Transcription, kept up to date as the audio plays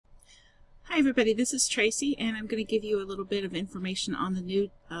Hi everybody, this is Tracy and I'm going to give you a little bit of information on the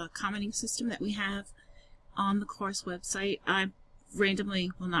new commenting system that we have on the course website. I've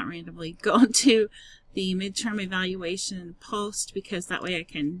not randomly, gone to the midterm evaluation post because that way I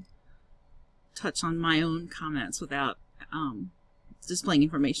can touch on my own comments without displaying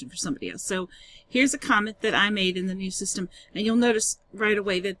information for somebody else. So here's a comment that I made in the new system, and you'll notice right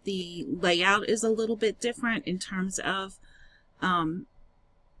away that the layout is a little bit different in terms of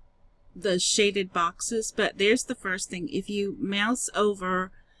the shaded boxes. But there's the first thing. If you mouse over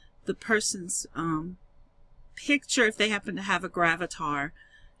the person's picture, if they happen to have a gravatar,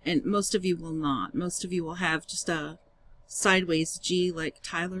 and most of you will not, most of you will have just a sideways G like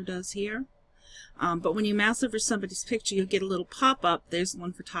Tyler does here. But when you mouse over somebody's picture, you'll get a little pop-up. There's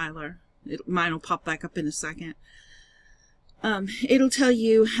one for Tyler. Mine will pop back up in a second. It'll tell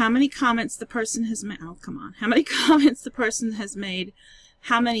you how many comments the person has made. Oh, come on. How many comments the person has made,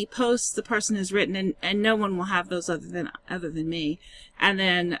 how many posts the person has written, and no one will have those other than me. And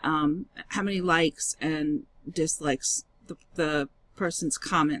then how many likes and dislikes the person's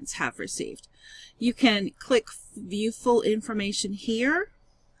comments have received. You can click View Full Information here,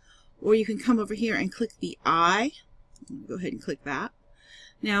 or you can come over here and click the eye. Go ahead and click that.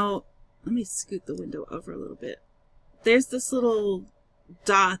 Now, let me scoot the window over a little bit. There's this little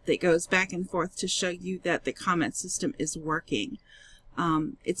dot that goes back and forth to show you that the comment system is working.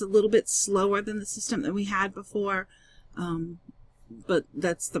 It's a little bit slower than the system that we had before, but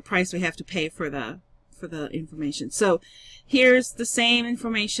that's the price we have to pay for the information. So here's the same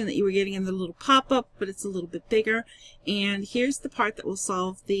information that you were getting in the little pop-up, but it's a little bit bigger. And here's the part that will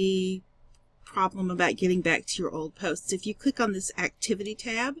solve the problem about getting back to your old posts. If you click on this Activity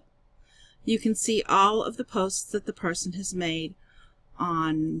tab, you can see all of the posts that the person has made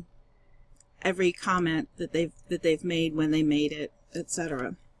on every comment that they've made, when they made it,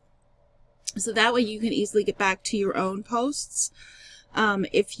 etc. So that way you can easily get back to your own posts.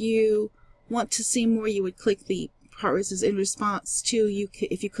 If you want to see more, you would click the part where it says in response to.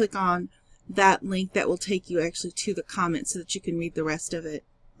 If you click on that link, that will take you actually to the comment so that you can read the rest of it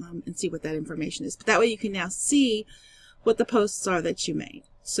and see what that information is. But that way you can now see what the posts are that you made.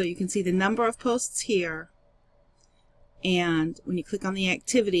 So you can see the number of posts here, and when you click on the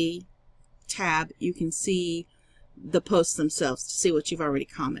Activity tab, you can see the posts themselves to see what you've already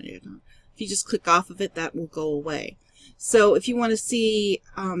commented on. If you just click off of it, that will go away. So if you want to see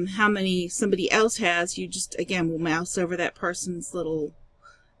how many somebody else has, you just, again, will mouse over that person's little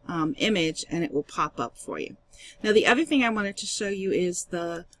image and it will pop up for you. Now the other thing I wanted to show you is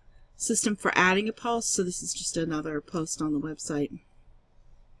the system for adding a post. So this is just another post on the website.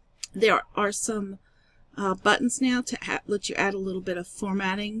 There are some buttons now to let you add a little bit of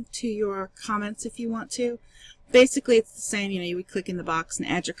formatting to your comments if you want to. Basically, it's the same. You would click in the box and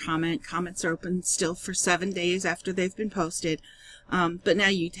add your comment. Comments are open still for 7 days after they've been posted, but now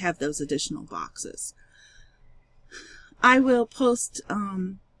you'd have those additional boxes. I will post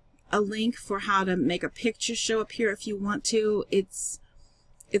a link for how to make a picture show up here if you want to. It's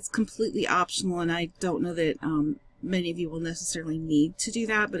completely optional, and I don't know that many of you will necessarily need to do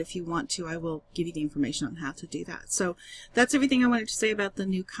that, but if you want to, I will give you the information on how to do that. So that's everything I wanted to say about the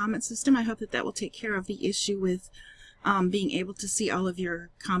new comment system. I hope that that will take care of the issue with being able to see all of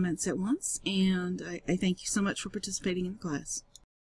your comments at once, and I thank you so much for participating in the class.